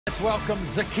Let's welcome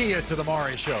Zakeeyiah to the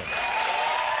Maury Show.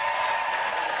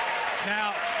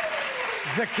 Now,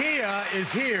 Zakeeyiah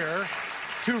is here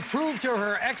to prove to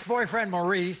her ex-boyfriend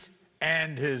Maurice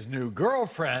and his new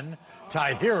girlfriend,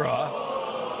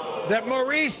 Tiherra, that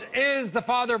Maurice is the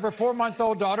father of her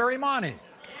 4-month-old daughter, Imani.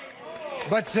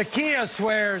 But Zakeeyiah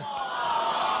swears...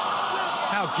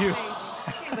 How cute.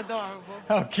 She's adorable.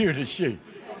 How cute is she?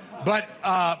 But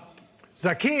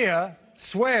Zakeeyiah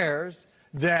swears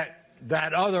that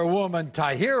other woman,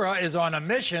 Tiherra, is on a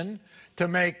mission to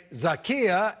make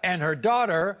Zakeeyiah and her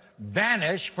daughter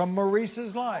vanish from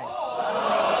Maurice's life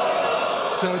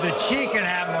so that she can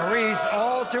have Maurice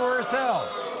all to herself.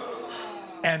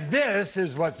 And this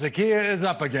is what Zakeeyiah is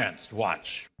up against.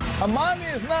 Watch. Imani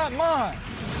is not mine.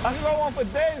 I can go on for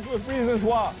days with reasons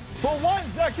why. For one,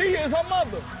 Zakeeyiah is her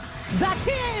mother.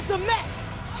 Zakeeyiah is a mess.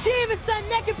 She even sent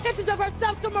naked pictures of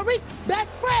herself to Maurice's best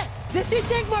friend. Did she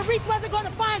think Maurice wasn't going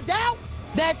to find out?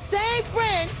 That same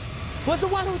friend was the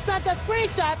one who sent the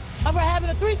screenshot of her having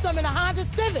a threesome in a Honda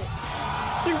Civic.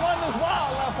 She wonders why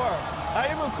I left her. I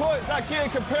even caught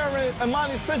Zakeeyiah comparing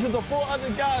Imani's pictures to 4 other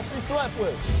guys she slept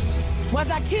with. When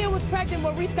Zakeeyiah was pregnant,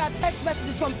 Maurice got text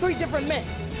messages from 3 different men.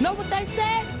 Know what they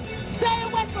said? Stay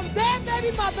away from their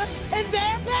baby mother and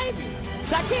their baby.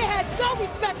 Zakeeyiah had no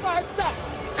respect for herself.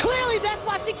 Clearly, that's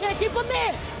why she can't keep him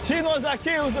in. She knows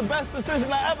Zakeeyiah was the best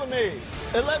decision I ever made.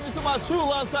 It led me to my true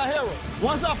love, Tiherra.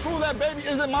 Once I prove that baby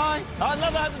isn't mine, I'll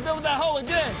never have to deal with that hoe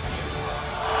again.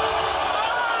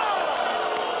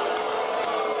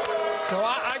 So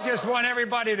I just want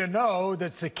everybody to know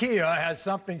that Zakeeyiah has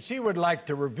something she would like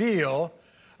to reveal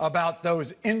about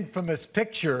those infamous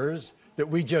pictures that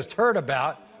we just heard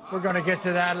about. We're going to get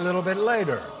to that a little bit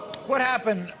later. What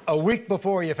happened a week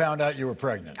before you found out you were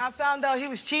pregnant? I found out he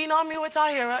was cheating on me with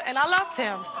Tiherra, and I left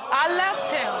him. I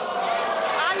left him.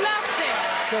 I left him.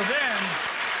 So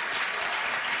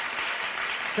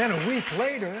then a week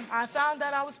later... I found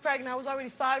out I was pregnant. I was already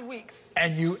 5 weeks.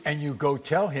 And you go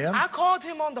tell him? I called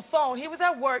him on the phone. He was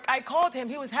at work. I called him.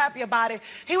 He was happy about it.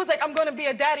 He was like, I'm going to be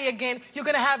a daddy again. You're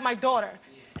going to have my daughter.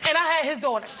 And I had his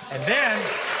daughter.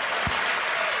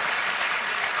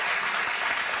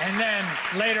 And then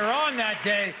later on that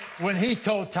day, when he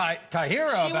told Tiherra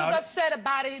about it... She was upset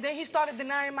about it. Then he started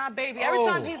denying my baby. Every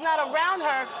time he's not around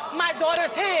her, my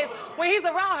daughter's his. When he's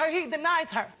around her, he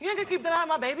denies her. You ain't gonna keep denying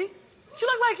my baby? She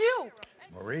look like you.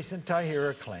 Maurice and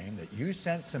Tiherra claim that you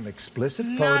sent some explicit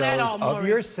photos of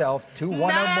yourself to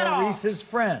one of Maurice's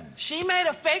friends. She made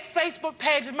a fake Facebook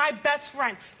page of my best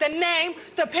friend. The name,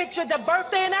 the picture, the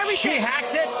birthday, and everything. She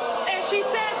hacked it? And she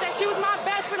said that she was my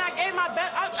best friend. I gave my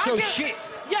best...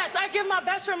 Yes, I give my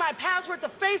best friend my password to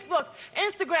Facebook,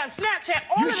 Instagram, Snapchat,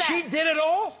 all of that. She did it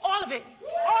all? All of it.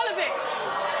 All of it.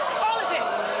 All of it.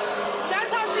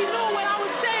 That's how she knew what I was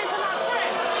saying to my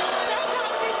friend. That's how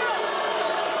she knew.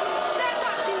 That's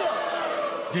how she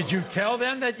knew. Did you tell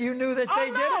them that you knew that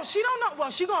they did it? No, she don't know. Well,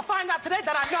 she gonna find out today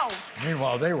that I know.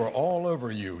 Meanwhile, they were all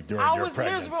over you during your pregnancy. I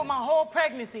was miserable my whole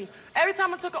pregnancy. Every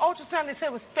time I took an ultrasound, they said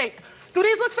it was fake. Do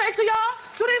these look fake to y'all?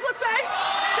 Do these look fake?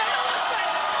 They don't look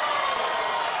fake.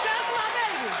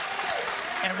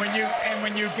 And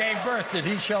when you gave birth, did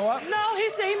he show up? No, he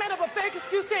said he made up a fake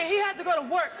excuse saying he had to go to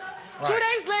work. Right. 2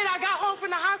 days later, I got home from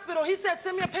the hospital. He said,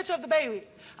 send me a picture of the baby.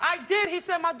 I did. He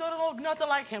said my daughter looked nothing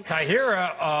like him.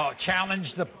 Tiherra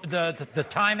challenged the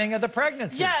timing of the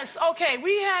pregnancy. Yes, okay.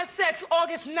 We had sex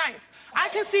August 9th. I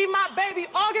conceived my baby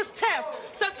August 10th.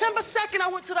 September 2nd, I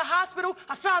went to the hospital.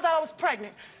 I found out I was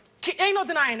pregnant. Ain't no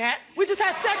denying that. We just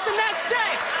had sex the next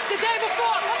day. The day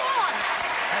before. Come on.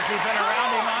 Has he been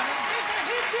around Imani?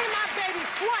 He's seen my baby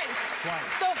twice.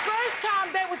 The first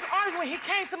time they was arguing, he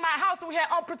came to my house and we had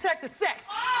unprotected sex.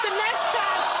 The next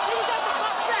time, he was at the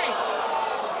buffet.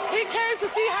 He came to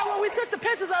see her when we took the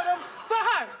pictures of them for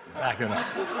her. Back it up.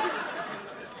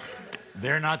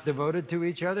 They're not devoted to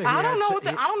each other? I don't know.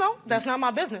 I don't know. That's not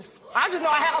my business. I just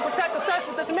know I had unprotected sex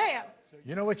with this man.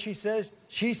 You know what she says?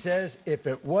 She says if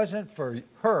it wasn't for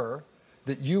her,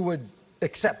 that you would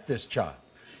accept this child.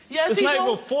 Yes, you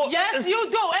do. Yes,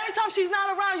 you do. Every time she's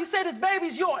not around, you say this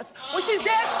baby's yours. When she's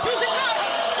there, you deny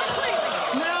it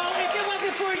completely. No, if it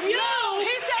wasn't for you,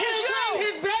 he said it's you.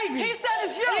 His baby. He said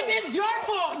it's you. It's your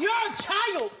fault. You're a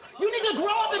child. You need to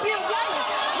grow up and be a woman.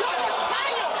 You're a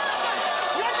child.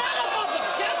 You're not a mother.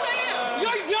 Yes, I am.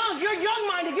 You're young. You're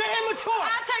young-minded. You're immature.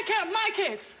 I take care of my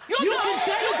kids. You can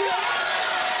say you do.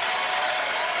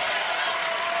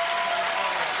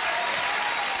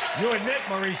 You admit,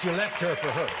 Maurice, you left her for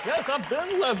her. Yes, I've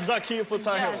been left Zakeeyiah for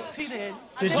Tiherra. Yes, he did.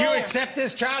 Did you accept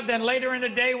this child? Then later in the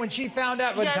day, when she found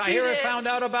out, when Yes, he Tiherra did. found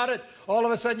out about it, all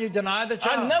of a sudden you denied the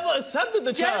child? I never accepted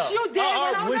the child. Yes, you did. When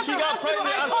I was when at she the got hospital,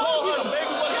 pregnant, I I told told her you. the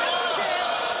baby wasn't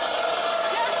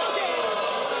Yes,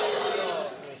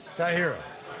 you did. Tiherra,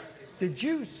 did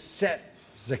you set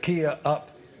Zakeeyiah up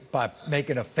by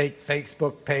making a fake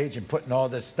Facebook page and putting all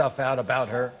this stuff out about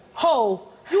her? Ho,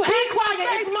 You be hate quiet.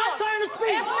 my It's my Facebook. turn to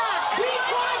speak. It's not. Be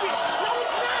quiet. No,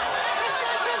 it's not.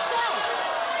 It's your show.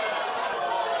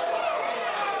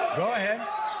 Go ahead.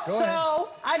 Go ahead. So,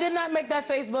 I did not make that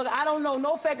Facebook. I don't know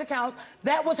no fake accounts.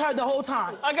 That was her the whole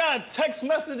time. I got text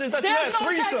messages that you There's had no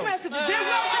threesome. text messages. There's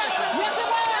no text messages. Yes, it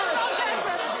was. There's no text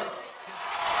messages.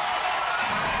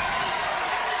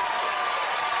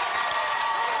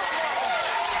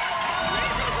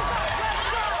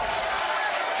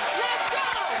 Let's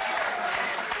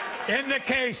go. In the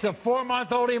case of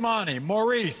 4-month-old Imani,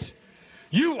 Maurice,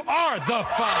 you are the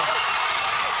father.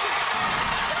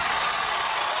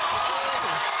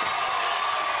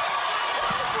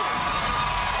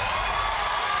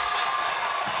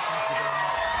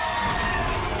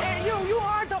 And you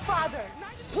are the father.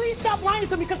 Please stop lying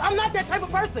to me, because I'm not that type of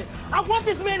person. I want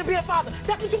this man to be a father.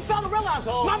 That's what you fail to realize.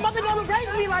 My mother never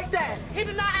raised me like that. He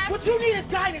did not ask What you need is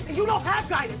guidance, and you don't have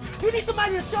guidance. You need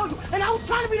somebody to show you. And I was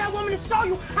trying to be that woman to show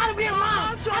you how to be a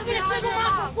mom. I've been a single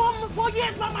mom for 4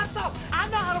 years by myself. I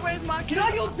know how to raise my kids. No,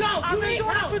 you don't. I've You been need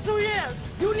doing help. it for 2 years.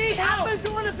 You need help. I've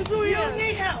been doing it for 2 years. You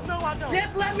need help. No, I don't.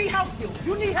 Just let me help you.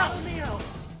 You need help. I don't need help.